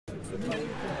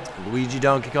Luigi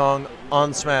Donkey Kong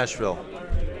on Smashville.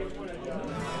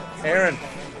 Aaron,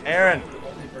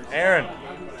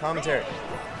 commentary.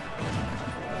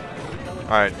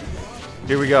 All right,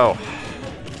 here we go.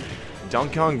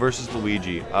 Donkey Kong versus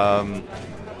Luigi.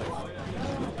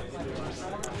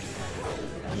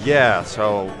 Yeah,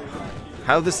 so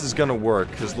how this is gonna work,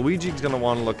 because Luigi's gonna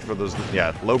want to look for those,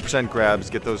 low percent grabs,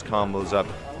 get those combos up,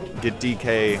 get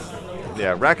DK,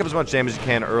 rack up as much damage as you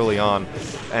can early on,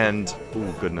 and,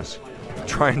 ooh, goodness,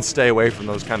 try and stay away from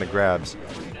those kind of grabs.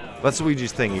 That's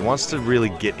Luigi's thing. He wants to really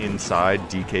get inside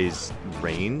DK's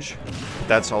range.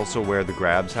 That's also where the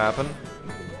grabs happen.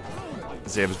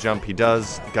 Does he have his jump? He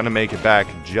does. Gonna make it back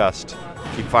just.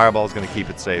 Keep Fireball's gonna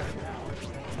keep it safe.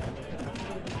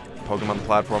 Poke him on the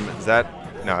platform. Is that?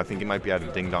 No, I think he might be out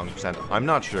of Ding Dong percent. I'm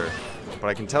not sure. But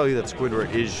I can tell you that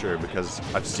Sqiddwr is sure because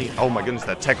I've seen. Oh my goodness,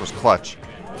 that tech was clutch.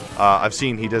 I've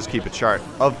seen he does keep a chart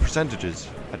of percentages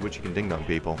at which he can Ding Dong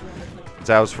people.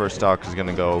 Zhao's first stock is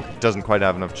gonna go. Doesn't quite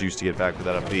have enough juice to get back with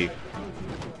that up B.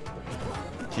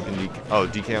 Keeping DK. Oh,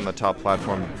 DK on the top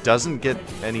platform doesn't get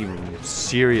any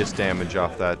serious damage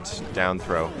off that down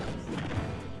throw.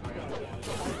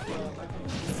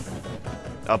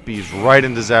 Up B's right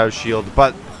into Zhao's shield,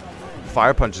 but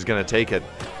Fire Punch is gonna take it.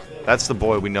 That's the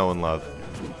boy we know and love.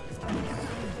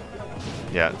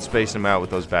 Yeah, spacing him out with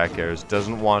those back airs.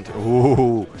 Doesn't want.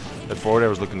 Ooh, that forward air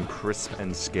was looking crisp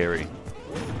and scary.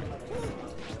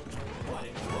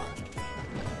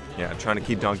 Yeah, trying to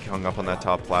keep Donkey Kong up on that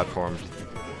top platform.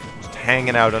 Just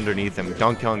hanging out underneath him.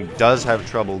 Donkey Kong does have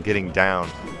trouble getting down.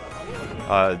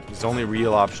 His only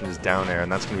real option is down air,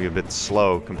 and that's going to be a bit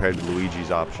slow compared to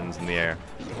Luigi's options in the air.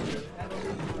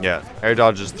 Yeah, air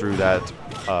dodges through that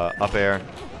up air.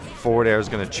 Forward air is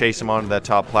going to chase him onto that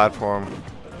top platform.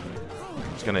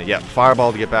 He's going to,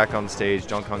 fireball to get back on the stage.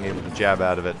 Donkey Kong able to jab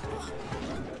out of it.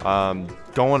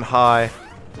 Going high,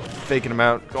 faking him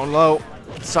out, going low.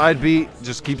 Side B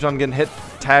just keeps on getting hit,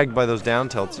 tagged by those down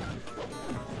tilts.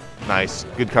 Nice,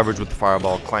 good coverage with the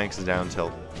fireball, clanks the down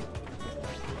tilt.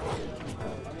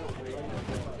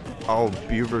 Oh,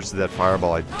 B versus that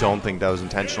fireball, I don't think that was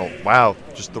intentional. Wow,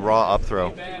 just the raw up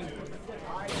throw.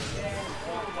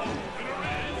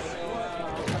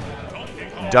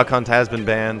 Duck Hunt has been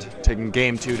banned, taking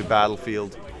game 2 to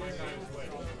Battlefield.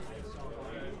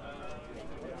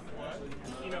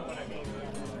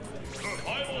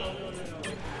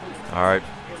 Alright,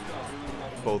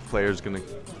 both players gonna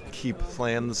keep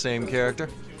playing the same character.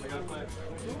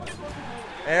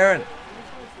 Aaron!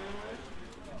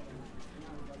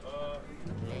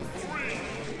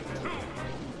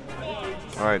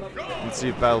 Alright, let's see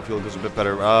if Battlefield goes a bit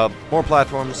better. More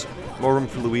platforms, more room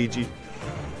for Luigi.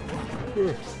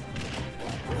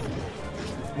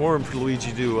 More room for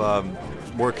Luigi to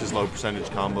work his low percentage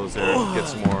combos there, get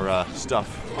some more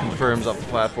stuff. Confirms off the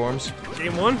platforms.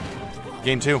 Game 1?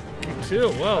 Game 2. Game 2.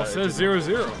 Well, it says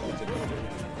 0-0.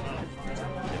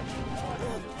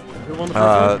 Who won the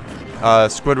first one?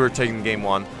 Sqiddwr taking game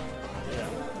 1.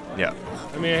 Yeah.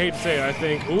 I mean, I hate to say it, I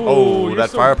think. Ooh, oh, that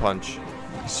fire punch.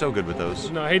 He's so good with those.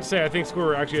 No, I hate to say it, I think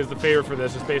Sqiddwr actually is the favorite for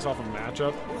this, just based off of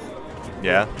matchup.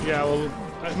 Yeah? Yeah, well,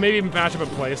 maybe even matchup and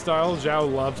play style.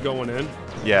 Zhao loves going in.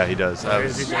 Yeah, he does.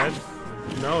 Is he dead?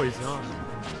 No, he's not.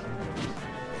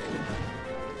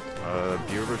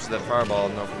 Viewer versus that fireball. I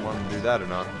don't know if we want to do that or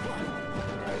not.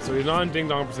 Alright, so he's not in Ding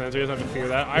Dong percent, so he doesn't have to fear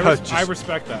that. I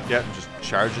respect that. Yeah, just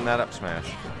charging that up smash.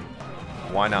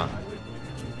 Why not?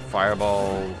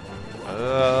 Fireball.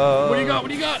 What do you got? What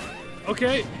do you got?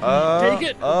 Okay. Take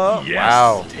it. Yes.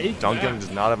 Wow. Take Donkey Kong that.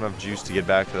 does not have enough juice to get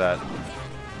back to that.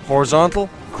 Horizontal?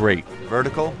 Great.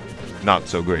 Vertical? Not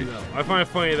so great. No. I find it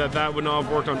funny that that would not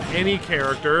have worked on any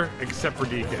character except for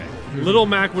DK. Little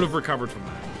Mac would have recovered from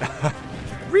that.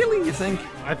 Really? You think?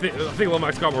 I think Little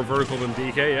Mac's got more vertical than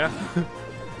DK, yeah?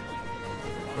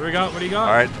 What do we got? What do you got?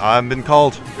 Alright, I've been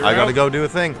called. You're I gotta out. go do a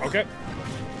thing. Okay.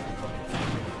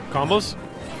 Combos.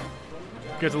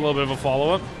 Gets a little bit of a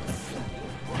follow-up.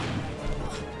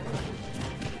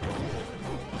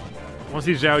 Once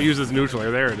he Zhao uses neutral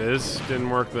air, there it is. Didn't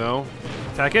work though.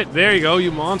 Attack it. There you go, you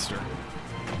monster.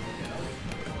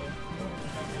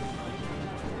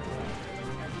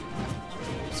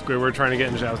 Sqiddwr trying to get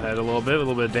in Zhao's head a little bit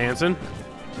of dancing.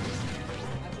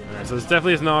 Alright, so this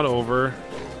definitely is not over.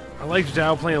 I like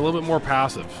Zhao playing a little bit more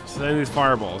passive. Sending these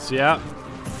fireballs, yeah.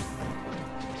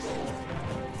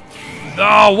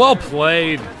 Oh, well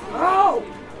played. Oh!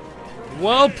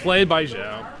 Well played by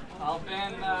Zhao. I'll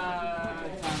ban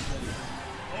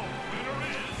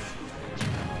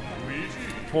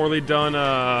Poorly done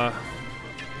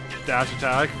dash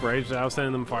attack, right? Zhao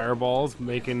sending them fireballs,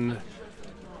 making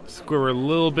Sqiddwr a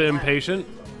little bit impatient.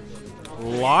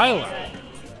 Lilac.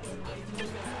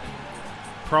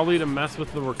 Probably to mess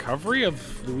with the recovery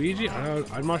of Luigi.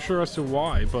 I'm not sure as to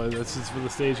why, but this is for the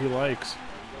stage he likes.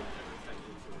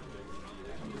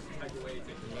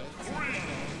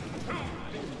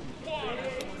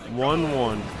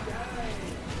 One.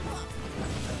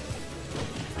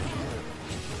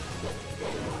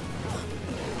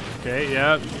 Okay,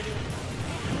 yeah.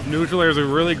 Neutral air is a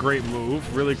really great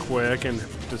move, really quick, and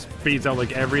just beats out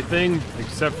like everything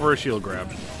except for a shield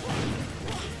grab.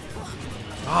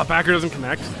 Ah, backer doesn't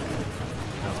connect.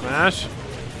 Now smash.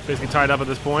 Basically tied up at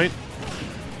this point.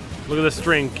 Look at this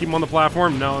string. Keep him on the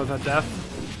platform. No, that's death.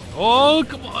 Oh,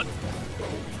 come on.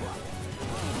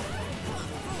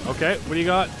 Okay, what do you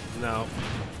got? No.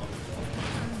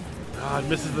 Ah, it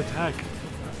misses the tech.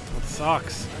 That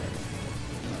sucks.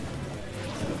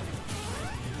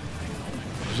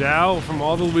 Zhao, from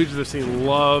all the Luigis I've seen,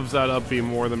 loves that up B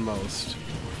more than most.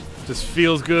 Just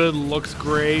feels good, looks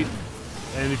great,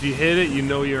 and if you hit it, you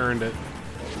know you earned it.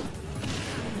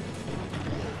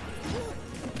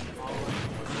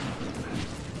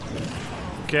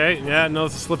 Okay, yeah, no,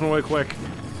 it's slipping away quick.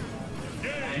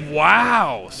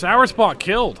 Wow! Sour Spot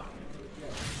killed.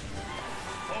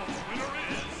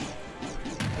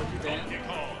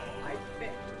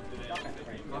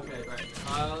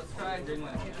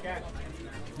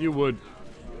 You would.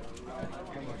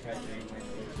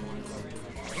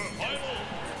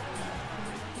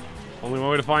 Only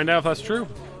one way to find out if that's true.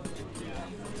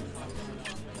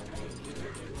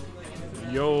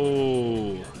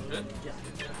 Yo.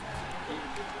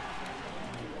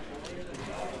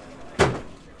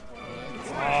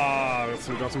 Ah,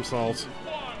 got some salt.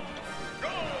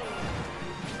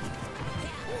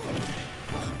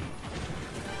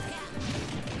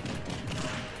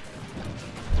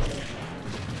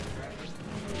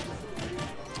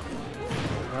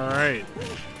 Alright.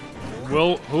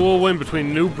 Who will win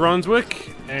between New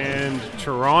Brunswick and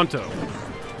Toronto?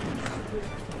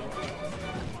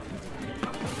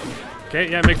 Okay,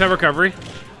 yeah, make that recovery.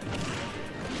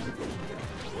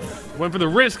 Went for the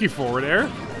risky forward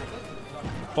air.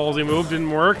 Ballsy move,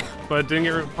 didn't work, but didn't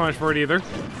get punished for it either.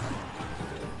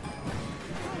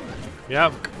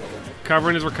 Yep,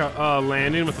 covering his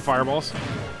landing with the fireballs.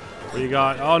 What do you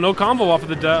got? Oh, no combo off of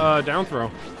the down throw.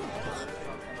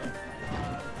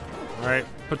 Alright,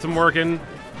 put some work in.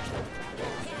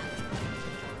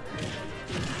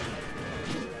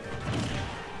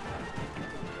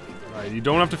 Alright, you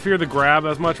don't have to fear the grab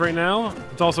as much right now.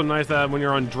 It's also nice that when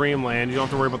you're on Dreamland, you don't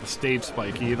have to worry about the stage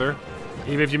spike either.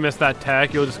 Even if you miss that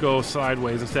tech, you'll just go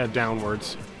sideways instead of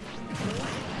downwards.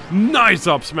 Nice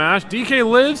up smash. DK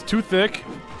lives, too thick.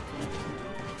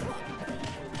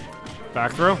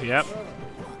 Back throw, yep.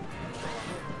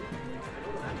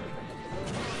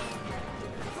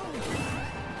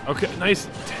 Okay, nice.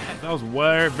 That was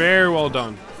very well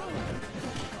done.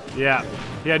 Yeah,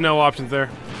 he had no options there.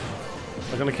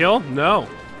 Is that gonna kill? No.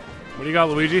 What do you got,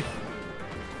 Luigi?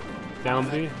 Down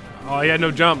B. Oh, he had no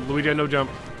jump. Luigi had no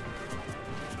jump.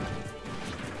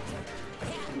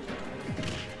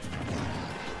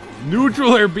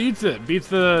 Neutral air beats it. Beats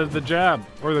the jab.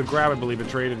 Or the grab, I believe it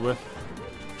traded with.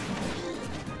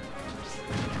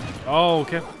 Oh,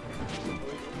 okay.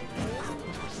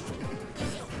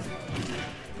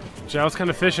 Zhao's kind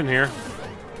of fishing here.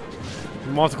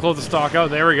 He wants to close the stock out.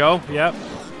 There we go. Yep.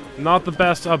 Not the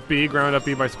best up B. Ground up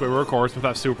B by Sqiddwr, of course, with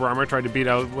that super armor. Tried to beat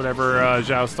out whatever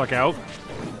Zhao stuck out.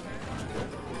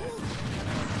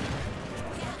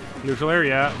 Neutral air,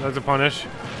 yeah. That's a punish.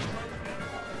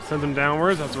 Send him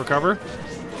downwards. That's a recover.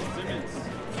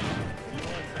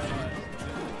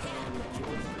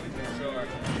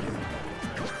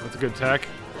 That's a good tech.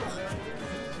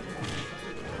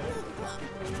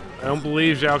 I don't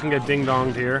believe Zhao can get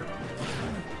ding-donged here.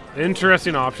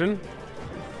 Interesting option.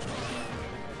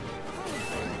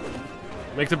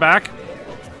 Makes it back.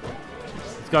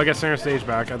 He's got to get center stage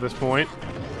back at this point.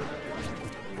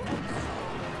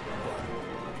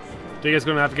 Diga's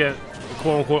going to have to get a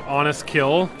quote-unquote honest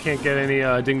kill. Can't get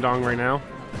any ding-dong right now.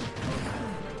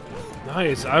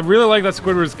 Nice. I really like that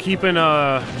Sqiddwr's keeping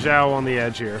Zhao on the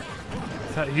edge here.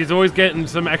 He's always getting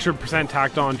some extra percent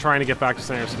tacked on trying to get back to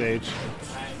center stage.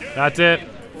 That's it.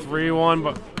 3-1,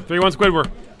 but 3-1 Sqiddwr.